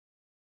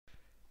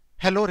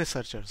Hello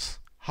researchers,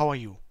 how are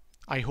you?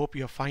 I hope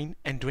you are fine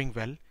and doing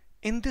well.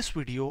 In this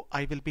video,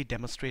 I will be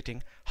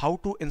demonstrating how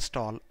to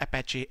install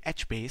Apache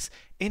Hbase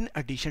in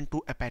addition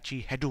to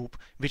Apache Hadoop,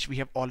 which we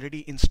have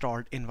already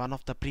installed in one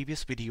of the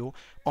previous video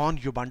on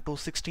Ubuntu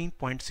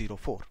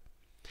 16.04.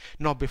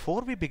 Now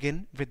before we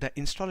begin with the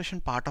installation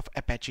part of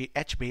Apache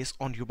Hbase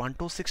on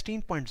Ubuntu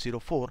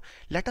 16.04,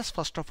 let us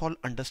first of all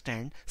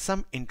understand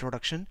some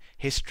introduction,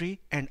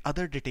 history and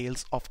other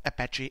details of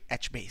Apache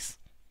Hbase.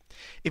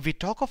 If we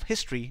talk of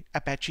history,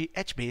 Apache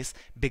Hbase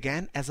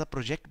began as a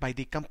project by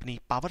the company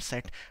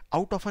PowerSet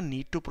out of a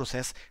need to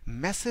process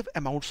massive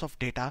amounts of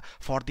data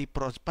for the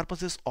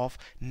purposes of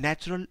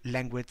natural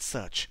language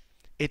search.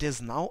 It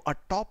is now a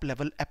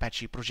top-level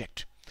Apache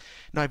project.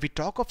 Now if we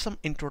talk of some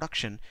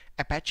introduction,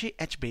 Apache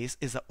Hbase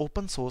is an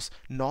open source,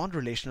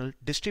 non-relational,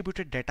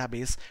 distributed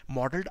database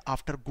modeled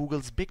after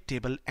Google's Big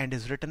Table and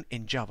is written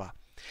in Java.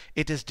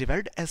 It is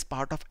developed as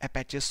part of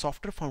Apache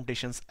Software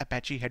Foundation's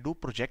Apache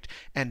Hadoop project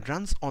and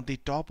runs on the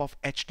top of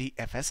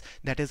HDFS,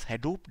 that is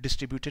Hadoop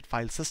Distributed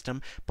File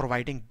System,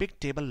 providing big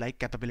table-like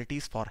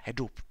capabilities for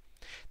Hadoop.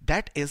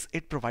 That is,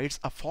 it provides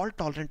a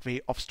fault-tolerant way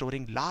of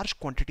storing large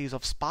quantities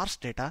of sparse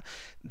data,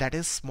 that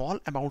is small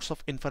amounts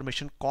of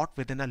information caught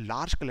within a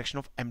large collection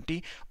of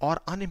empty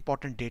or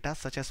unimportant data,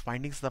 such as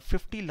finding the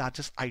 50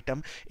 largest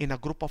item in a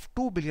group of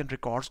 2 billion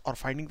records or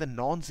finding the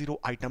non-zero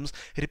items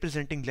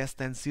representing less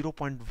than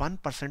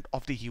 0.1%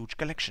 of the huge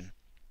collection.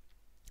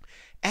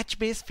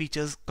 Hbase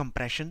features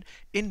compression,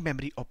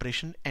 in-memory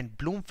operation and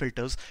Bloom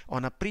filters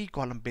on a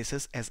pre-column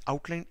basis as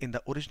outlined in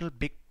the original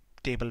Big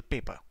Table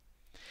paper.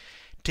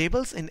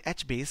 Tables in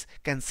Hbase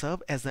can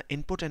serve as the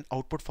input and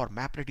output for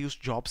MapReduce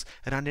jobs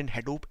run in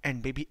Hadoop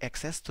and may be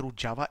accessed through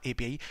Java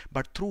API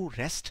but through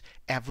REST,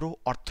 Avro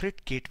or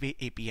Thread Gateway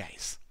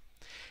APIs.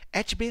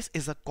 Hbase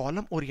is a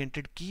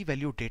column-oriented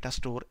key-value data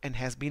store and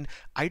has been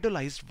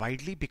idolized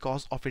widely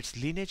because of its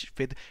lineage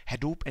with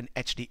Hadoop and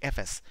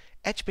HDFS.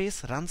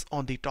 Hbase runs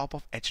on the top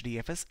of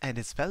HDFS and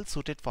is well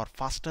suited for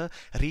faster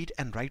read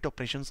and write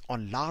operations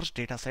on large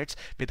datasets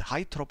with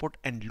high throughput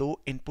and low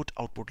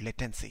input-output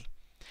latency.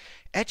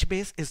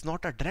 Hbase is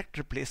not a direct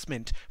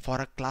replacement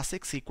for a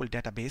classic SQL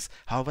database.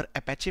 However,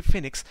 Apache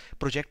Phoenix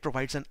project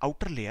provides an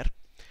outer layer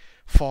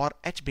for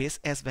Hbase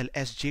as well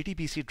as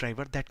JDBC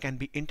driver that can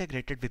be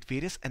integrated with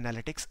various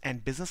analytics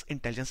and business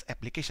intelligence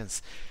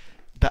applications.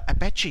 The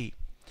Apache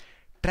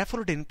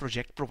Trefordin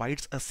project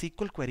provides a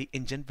SQL query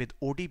engine with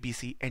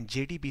ODBC and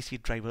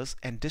JDBC drivers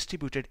and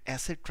distributed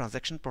ACID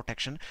transaction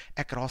protection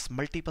across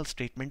multiple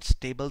statements,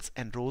 tables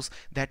and rows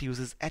that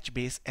uses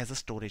Hbase as a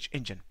storage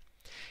engine.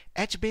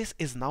 Hbase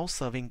is now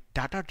serving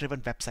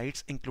data-driven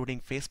websites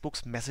including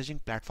Facebook's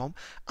messaging platform.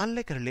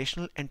 Unlike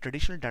relational and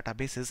traditional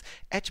databases,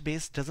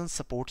 Hbase doesn't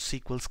support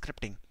SQL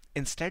scripting.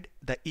 Instead,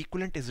 the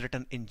equivalent is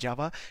written in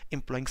Java,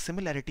 employing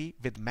similarity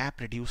with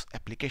MapReduce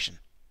application.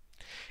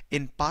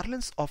 In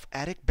parlance of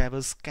Eric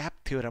Bever's CAP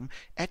theorem,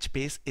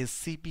 Hbase is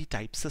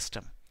CP-type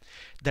system.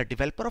 The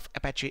developer of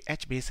Apache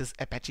Hbase is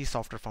Apache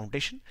Software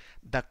Foundation.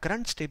 The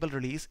current stable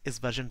release is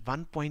version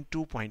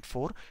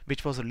 1.2.4,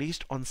 which was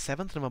released on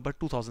 7th November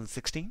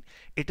 2016.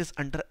 It is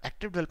under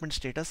active development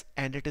status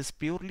and it is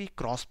purely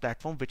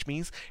cross-platform, which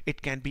means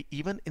it can be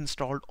even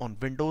installed on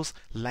Windows,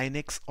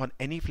 Linux, on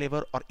any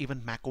flavor or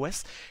even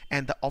macOS.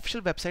 And the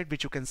official website,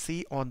 which you can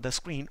see on the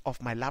screen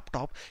of my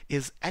laptop,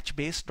 is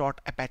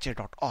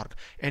hbase.apache.org,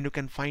 and you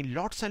can find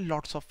lots and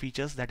lots of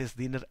features, that is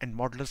linear and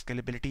modular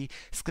scalability,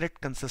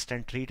 script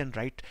consistent read and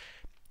write,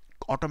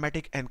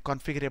 automatic and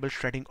configurable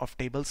shredding of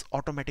tables,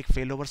 automatic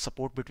failover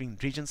support between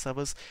region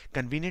servers,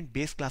 convenient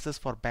base classes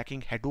for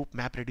backing Hadoop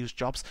MapReduce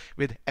jobs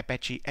with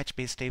Apache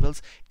Hbase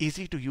tables,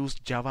 easy to use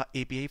Java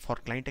API for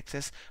client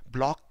access,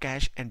 block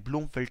cache and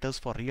Bloom filters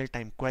for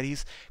real-time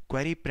queries,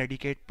 query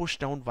predicate push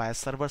down via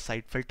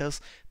server-side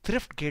filters,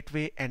 Thrift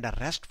Gateway and a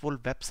RESTful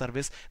web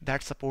service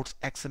that supports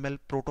XML,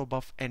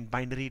 protobuf and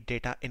binary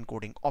data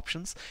encoding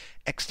options,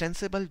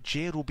 extensible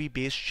JRuby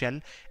based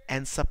shell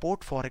and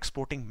support for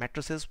exporting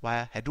matrices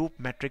via Hadoop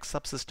matrix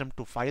subsystem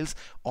to files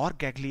or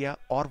Gaglia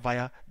or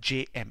via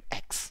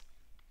JMX.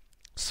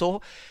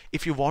 So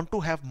if you want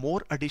to have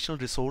more additional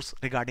resource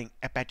regarding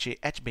Apache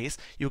Hbase,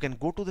 you can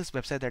go to this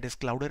website, that is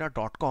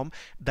cloudera.com.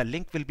 The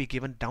link will be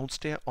given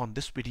downstairs on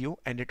this video,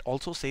 and it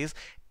also says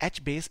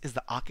Hbase is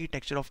the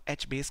architecture of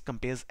Hbase,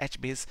 compares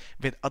Hbase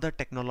with other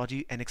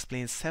technology and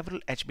explains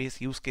several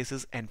Hbase use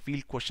cases and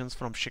field questions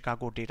from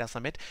Chicago Data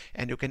Summit.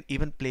 And you can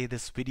even play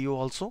this video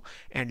also,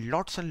 and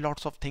lots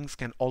of things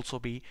can also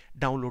be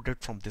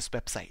downloaded from this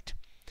website.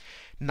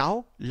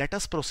 Now let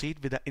us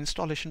proceed with the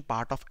installation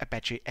part of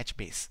Apache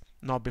Hbase.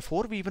 Now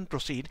before we even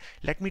proceed,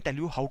 let me tell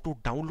you how to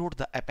download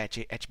the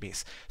Apache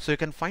Hbase. So you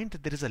can find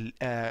that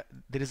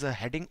there is a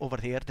heading over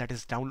here, that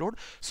is download.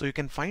 So you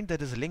can find there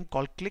is a link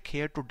called click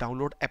here to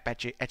download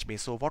Apache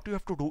Hbase. So what you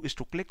have to do is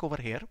to click over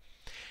here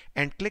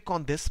and click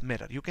on this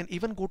mirror. You can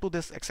even go to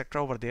this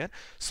etc over there.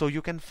 So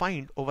you can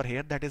find over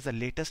here that is the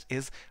latest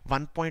is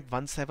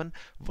 1.17,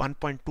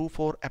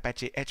 1.24,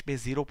 Apache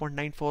Hbase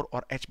 0.94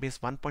 or Hbase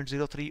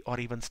 1.03 or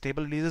even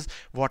stable releases.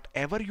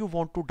 Whatever you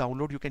want to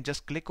download, you can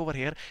just click over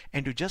here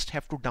and you just just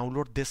have to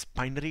download this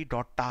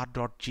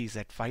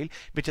binary.tar.gz file,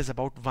 which is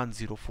about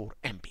 104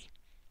 MB.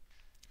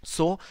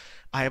 So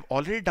I have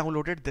already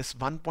downloaded this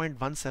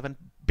 1.17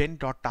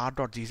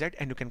 bin.tar.gz,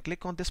 and you can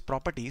click on this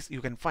properties.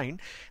 You can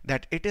find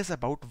that it is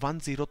about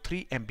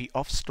 103 MB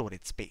of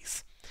storage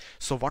space.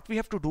 So what we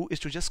have to do is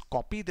to just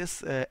copy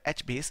this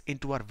Hbase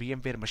into our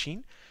VMware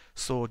machine.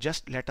 So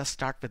just let us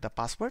start with the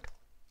password.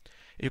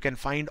 You can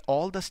find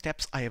all the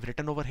steps I have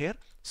written over here.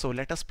 So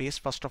let us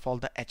paste first of all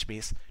the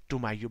Hbase to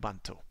my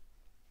Ubuntu.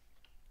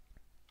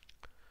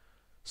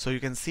 So you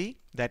can see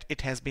that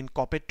it has been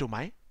copied to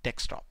my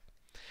desktop.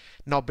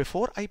 Now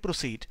before I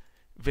proceed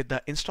with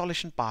the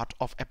installation part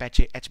of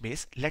Apache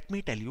Hbase, let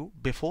me tell you,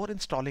 before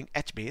installing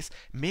Hbase,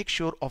 make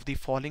sure of the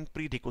following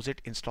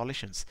prerequisite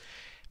installations.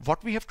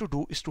 What we have to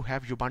do is to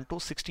have Ubuntu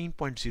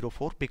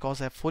 16.04,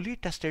 because I have fully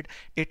tested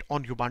it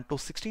on Ubuntu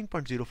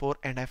 16.04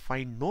 and I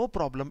find no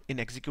problem in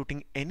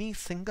executing any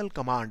single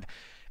command,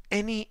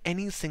 any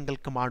single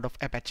command of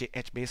Apache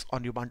Hbase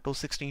on Ubuntu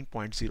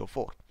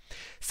 16.04.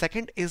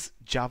 Second is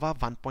Java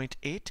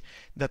 1.8.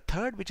 The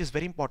third, which is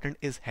very important,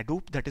 is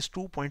Hadoop, that is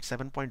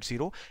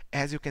 2.7.0.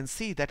 As you can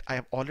see that I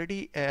have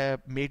already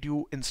made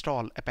you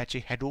install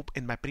Apache Hadoop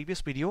in my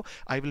previous video.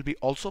 I will be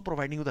also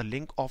providing you the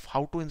link of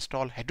how to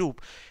install Hadoop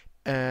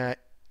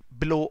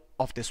below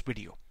of this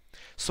video.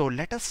 So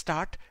let us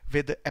start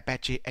with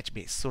Apache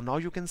Hbase. So now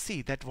you can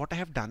see that what I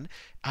have done,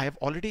 I have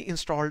already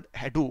installed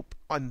Hadoop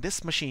on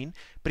this machine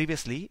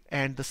previously,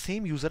 and the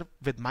same user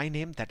with my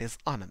name, that is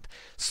Anand.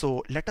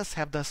 So let us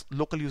have the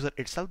local user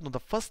itself. Now the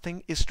first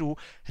thing is to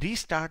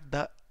restart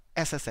the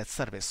SSH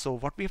service. So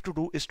what we have to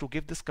do is to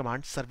give this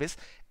command service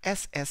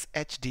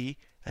sshd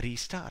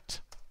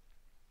restart.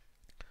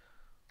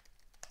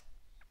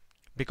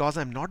 Because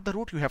I'm not the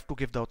root, you have to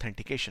give the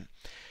authentication.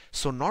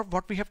 So now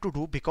what we have to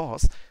do,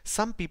 because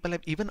some people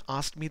have even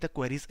asked me the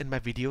queries in my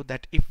video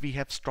that if we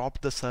have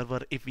stopped the server,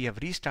 if we have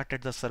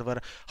restarted the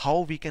server, how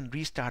we can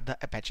restart the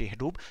Apache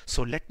Hadoop.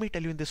 So let me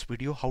tell you in this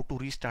video how to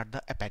restart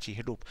the Apache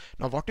Hadoop.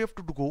 Now what you have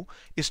to do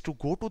is to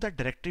go to that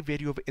directory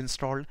where you have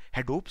installed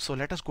Hadoop. So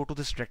let us go to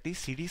this directory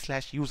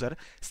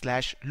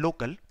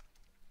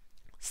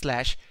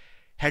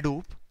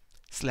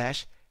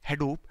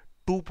cd/user/local/Hadoop/Hadoop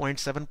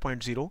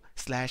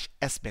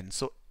 2.7.0/sbin.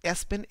 So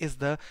sbin is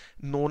the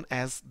known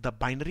as the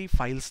binary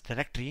files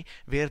directory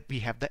where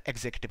we have the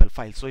executable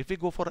files. So if we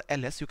go for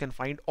ls, you can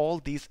find all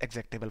these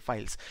executable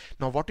files.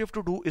 Now what you have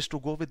to do is to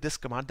go with this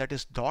command, that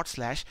is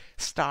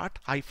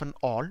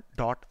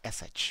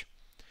 /start-all.sh.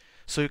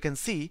 So you can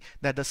see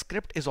that the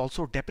script is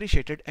also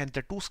deprecated and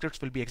the two scripts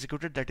will be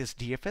executed, that is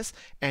dfs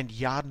and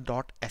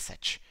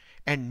yarn.sh.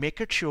 And make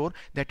it sure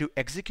that you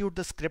execute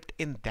the script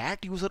in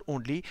that user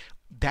only,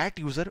 that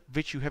user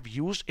which you have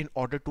used in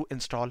order to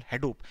install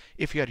Hadoop.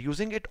 If you are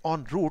using it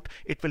on root,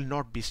 it will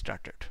not be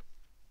started.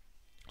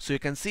 So you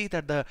can see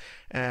that the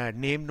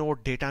name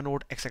node, data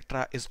node,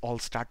 etc. is all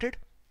started.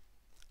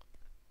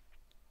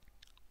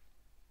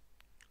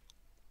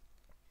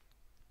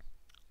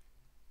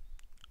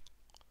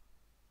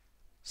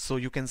 So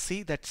you can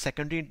see that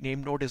secondary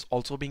name node is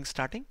also being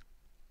starting.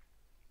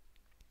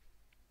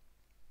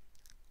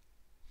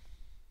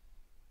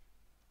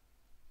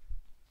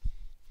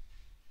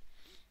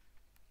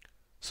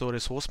 So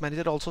resource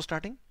manager also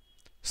starting.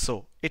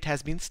 So it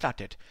has been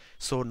started.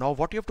 So now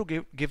what you have to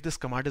give this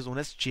command is known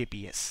as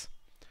jps.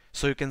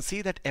 So you can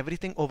see that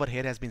everything over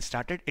here has been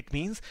started. It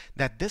means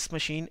that this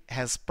machine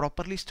has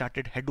properly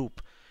started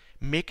Hadoop.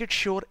 Make it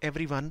sure,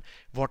 everyone,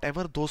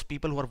 whatever those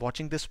people who are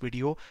watching this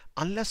video,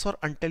 unless or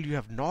until you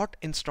have not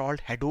installed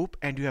Hadoop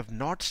and you have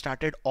not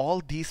started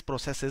all these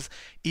processes,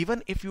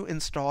 even if you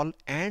install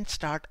and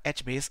start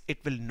Hbase,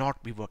 it will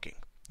not be working.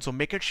 So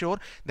make it sure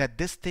that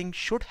this thing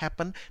should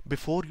happen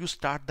before you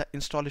start the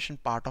installation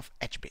part of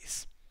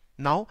Hbase.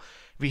 Now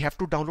we have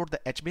to download the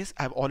Hbase.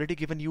 I've already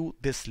given you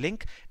this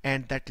link,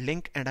 and that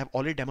link, and I've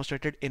already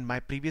demonstrated in my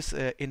previous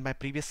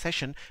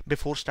session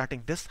before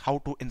starting this how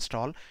to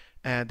install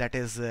that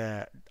is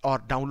or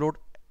download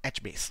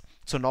Hbase.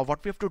 So now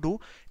what we have to do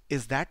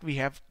is that we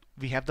have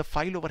the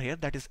file over here,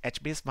 that is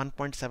Hbase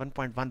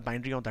 1.7.1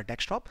 binary on the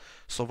desktop.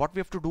 So what we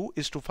have to do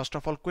is to first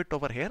of all quit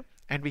over here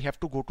and we have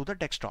to go to the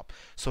desktop.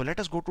 So let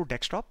us go to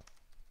desktop.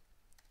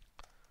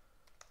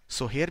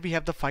 So here we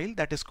have the file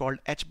that is called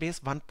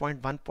Hbase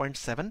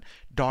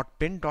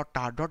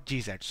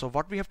 1.1.7.bin.tar.gz. So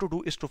what we have to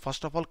do is to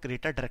first of all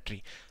create a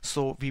directory.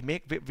 So we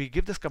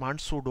give this command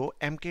sudo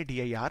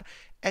mkdir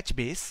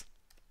hbase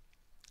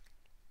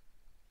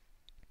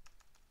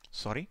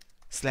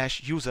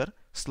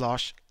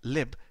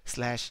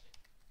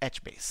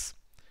 /user/lib/hbase.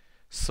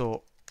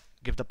 So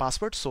give the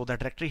password. So the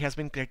directory has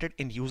been created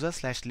in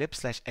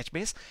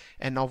user/lib/hbase,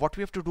 and now what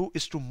we have to do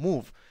is to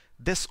move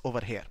this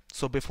over here.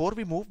 So before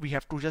we move, we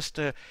have to just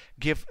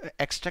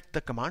extract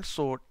the command.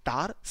 So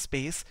tar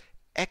space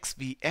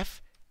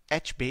xvf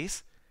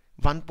hbase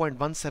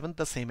 1.17,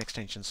 the same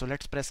extension. So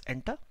let's press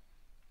enter.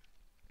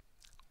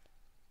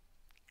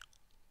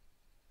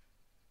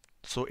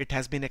 So it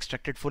has been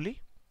extracted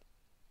fully.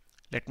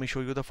 Let me show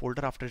you the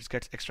folder after it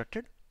gets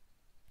extracted.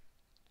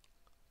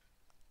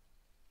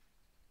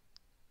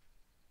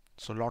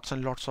 So lots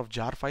and lots of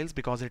jar files,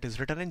 because it is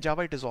written in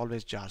Java, it is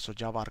always jar. So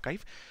Java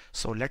archive.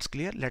 So let's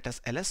clear, let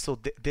us ls. So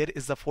there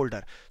is the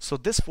folder. So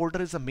this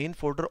folder is the main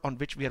folder on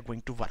which we are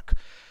going to work.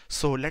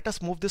 So let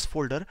us move this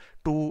folder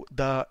to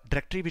the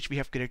directory which we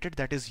have created,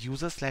 that is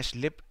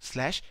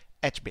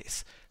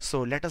user/lib/hbase.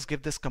 So let us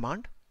give this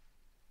command.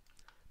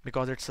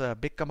 Because it's a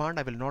big command,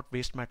 I will not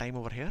waste my time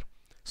over here.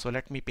 So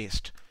let me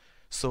paste.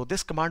 So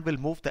this command will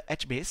move the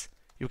hbase,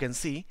 you can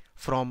see,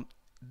 from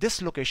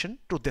this location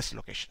to this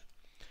location.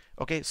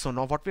 Okay, so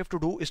now what we have to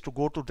do is to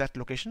go to that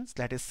location,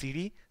 that is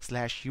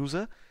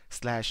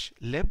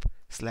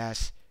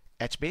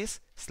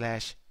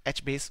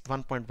cd/user/lib/hbase/hbase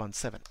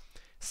 1.1.7.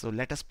 So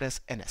let us press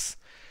ns.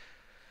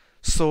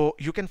 So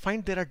you can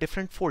find there are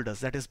different folders,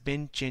 that is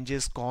bin,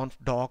 changes, conf,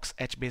 docs,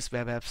 hbase,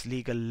 web apps,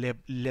 legal, lib,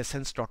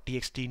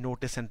 lessons.txt,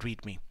 notice and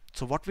readme.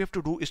 So what we have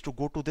to do is to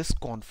go to this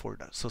conf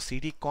folder. So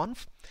cd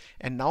conf,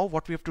 and now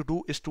what we have to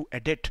do is to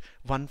edit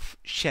one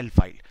shell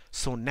file.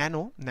 So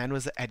nano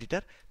is the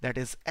editor, that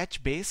is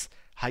hbase-env.sh.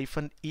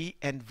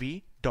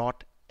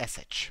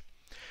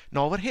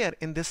 Now over here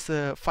in this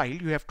file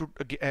you have to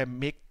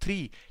make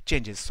 3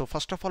 changes. So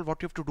first of all,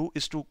 what you have to do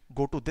is to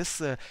go to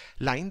this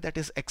line, that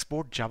is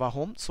export Java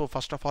home. So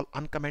first of all,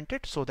 uncomment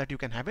it so that you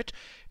can have it,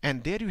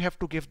 and there you have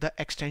to give the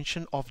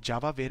extension of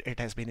Java where it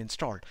has been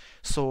installed.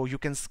 So you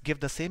can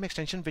give the same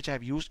extension which I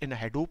have used in a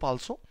Hadoop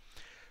also.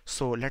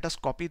 So let us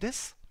copy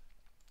this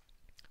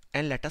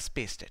and let us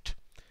paste it.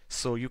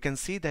 So you can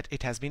see that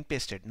it has been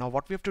pasted. Now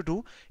what we have to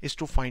do is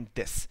to find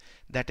this,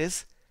 that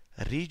is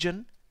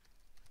region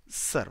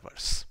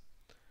servers.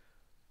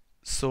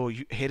 So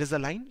here is the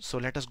line. So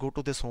let us go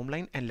to this home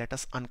line and let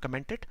us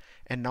uncomment it.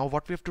 And now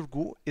what we have to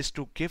do is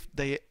to give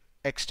the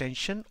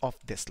extension of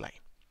this line.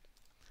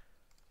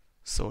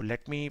 So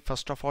let me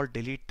first of all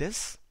delete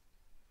this.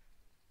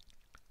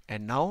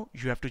 And now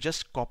you have to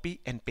just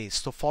copy and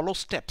paste. So follow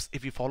steps.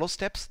 If you follow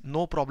steps,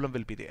 no problem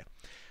will be there.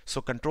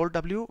 So Control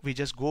W, we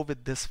just go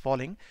with this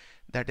following,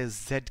 that is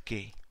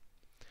ZK.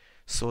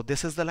 So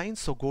this is the line.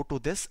 So go to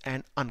this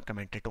and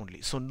uncomment it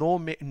only. So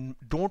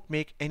don't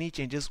make any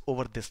changes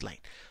over this line.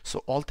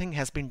 So all thing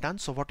has been done.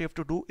 So what you have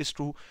to do is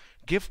to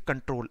give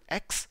Control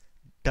X,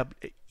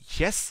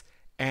 yes,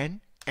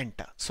 and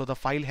enter. So the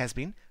file has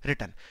been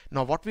written.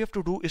 Now what we have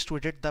to do is to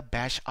edit the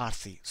bash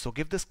rc. So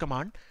give this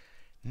command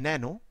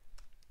nano,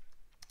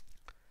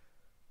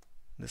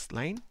 this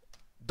line,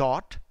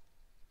 dot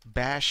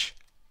bash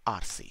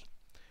rc.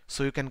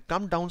 So you can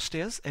come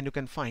downstairs and you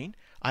can find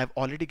I have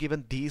already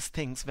given these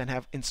things when I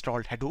have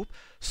installed Hadoop.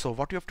 So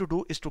what you have to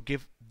do is to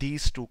give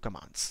these 2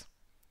 commands,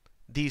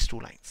 these 2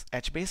 lines,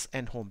 hbase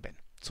and home bin,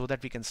 so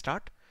that we can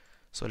start.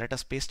 So let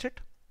us paste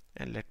it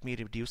and let me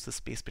reduce the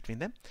space between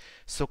them.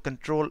 So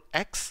Control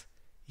X,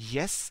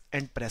 yes,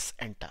 and press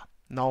enter.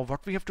 Now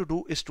what we have to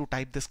do is to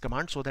type this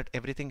command so that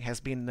everything has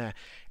been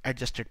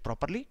adjusted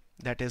properly,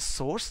 that is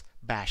source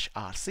bash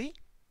rc.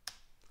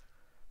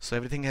 So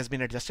everything has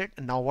been adjusted.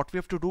 Now what we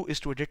have to do is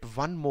to edit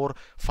one more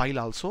file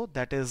also,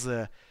 that is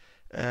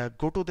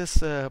go to this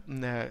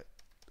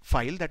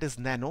file, that is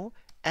nano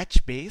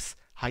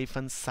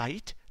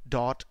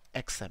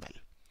hbase-site.xml.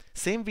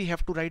 Same, we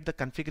have to write the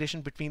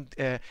configuration between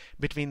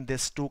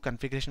these 2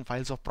 configuration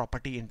files of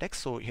property index.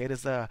 So here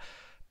is the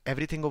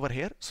everything over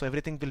here. So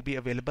everything will be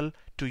available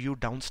to you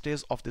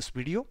downstairs of this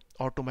video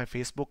or to my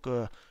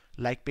Facebook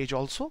like page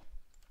also.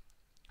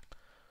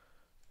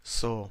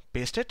 So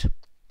paste it.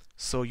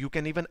 So you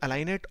can even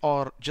align it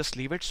or just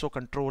leave it. So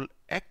Control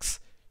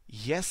X,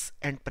 yes,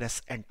 and press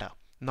enter.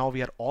 Now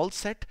we are all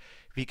set.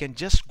 We can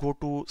just go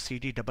to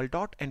cd double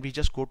dot and we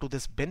just go to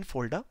this bin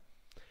folder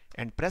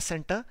and press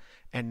enter.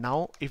 And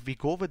now if we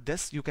go with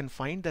this, you can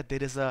find that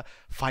there is a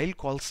file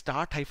called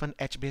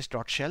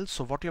start-hbase.shell.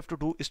 So what you have to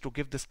do is to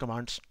give this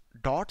command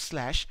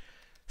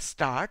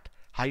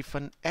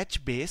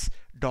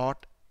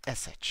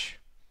 ./start-hbase.sh.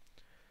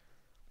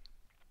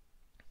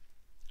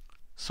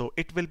 So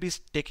it will be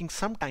taking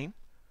some time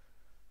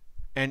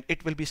and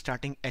it will be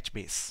starting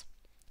Hbase.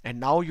 And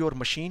now your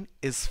machine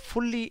is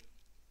fully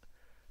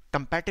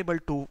compatible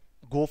to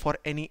go for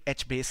any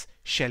Hbase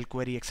shell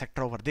query,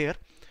 etc. over there.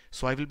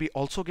 So I will be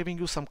also giving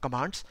you some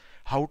commands,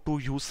 how to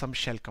use some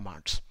shell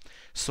commands.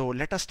 So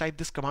let us type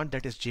this command,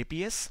 that is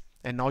jps,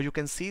 and now you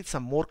can see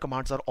some more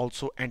commands are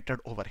also entered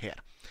over here.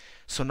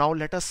 So now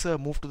let us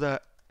move to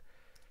the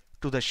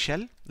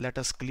shell. Let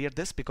us clear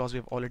this because we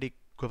have already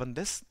given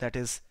this, that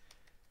is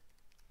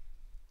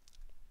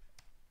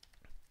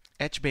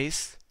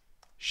hbase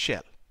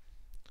shell.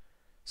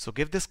 So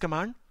give this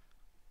command.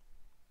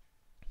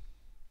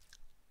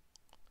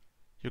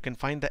 You can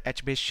find the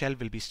hbase shell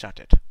will be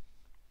started.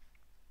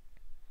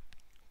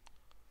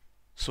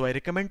 So I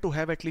recommend to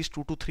have at least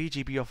 2 to 3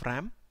 GB of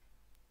RAM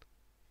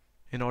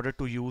in order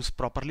to use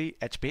properly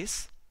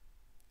Hbase.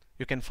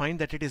 You can find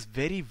that it is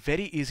very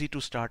easy to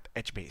start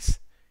Hbase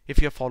if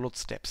you have followed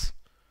steps.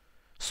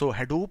 So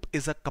Hadoop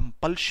is a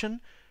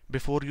compulsion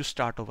before you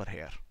start over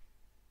here.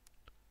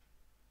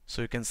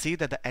 So you can see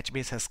that the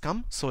Hbase has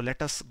come. So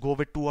let us go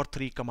with 2 or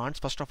 3 commands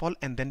first of all,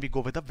 and then we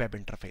go with the web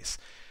interface.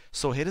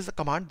 So here is the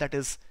command, that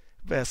is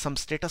some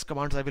status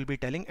commands I will be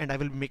telling, and I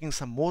will be making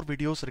some more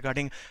videos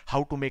regarding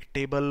how to make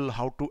table,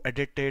 how to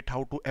edit it,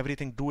 how to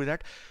everything do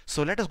that.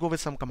 So let us go with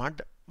some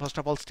command. First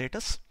of all,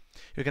 status.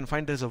 You can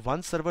find there's a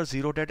 1 server,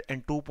 0 dead,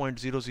 and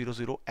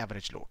 2.000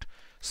 average load.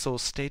 So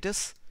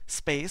status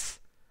space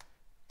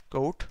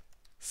quote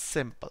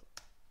simple.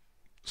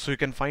 So you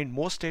can find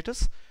more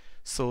status.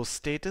 So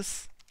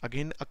status,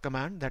 again a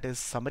command, that is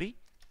summary.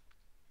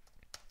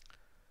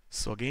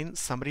 So again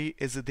summary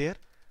is there.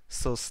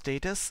 So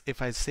status,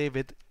 if I say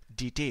with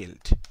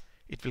detailed,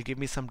 it will give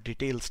me some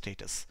detailed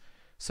status.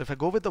 So if I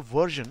go with the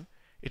version,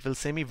 it will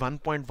say me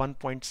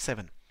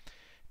 1.1.7.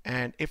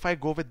 and if I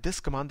go with this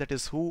command, that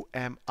is who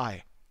am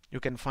I, you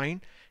can find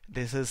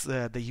this is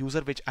the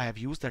user which I have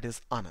used, that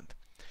is Anand.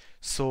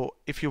 So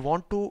if you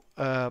want to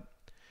go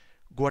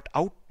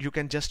out, you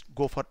can just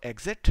go for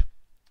exit,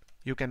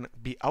 you can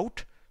be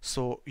out.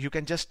 So you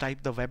can just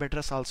type the web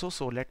address also.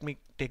 So let me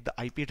take the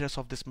IP address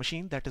of this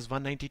machine, that is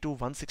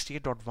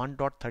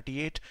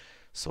 192.168.1.38.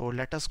 so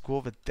let us go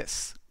with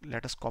this.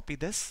 Let us copy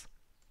this.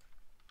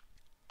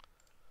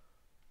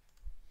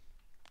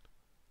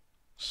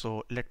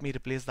 So let me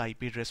replace the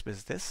IP address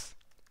with this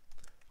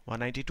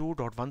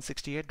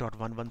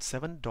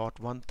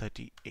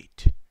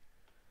 192.168.117.138.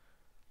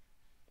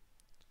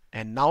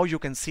 And now you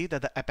can see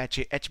that the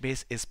Apache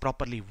Hbase is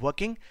properly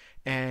working,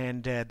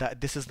 and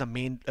this is the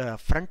main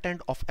front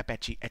end of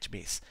Apache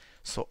Hbase.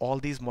 So all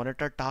these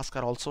monitor tasks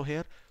are also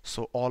here.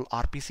 So all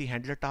RPC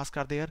handler tasks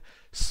are there.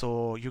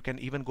 So you can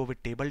even go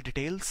with table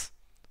details.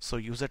 So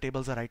user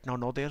tables are right now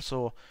there.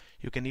 So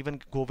you can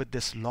even go with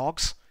this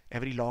logs.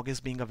 Every log is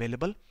being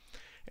available.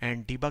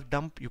 And debug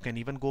dump, you can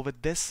even go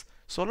with this.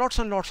 So lots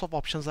and lots of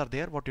options are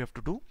there what you have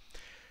to do.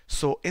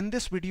 So in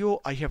this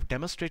video, I have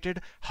demonstrated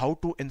how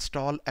to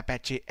install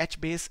Apache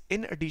Hbase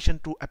in addition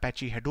to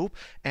Apache Hadoop,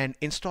 and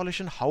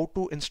installation, how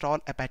to install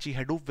Apache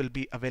Hadoop will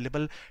be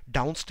available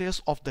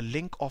downstairs of the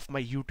link of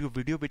my YouTube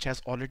video, which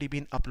has already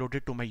been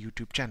uploaded to my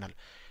YouTube channel.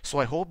 So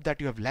I hope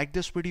that you have liked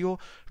this video.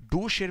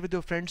 Do share with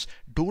your friends.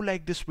 Do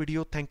like this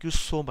video. Thank you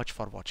so much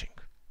for watching.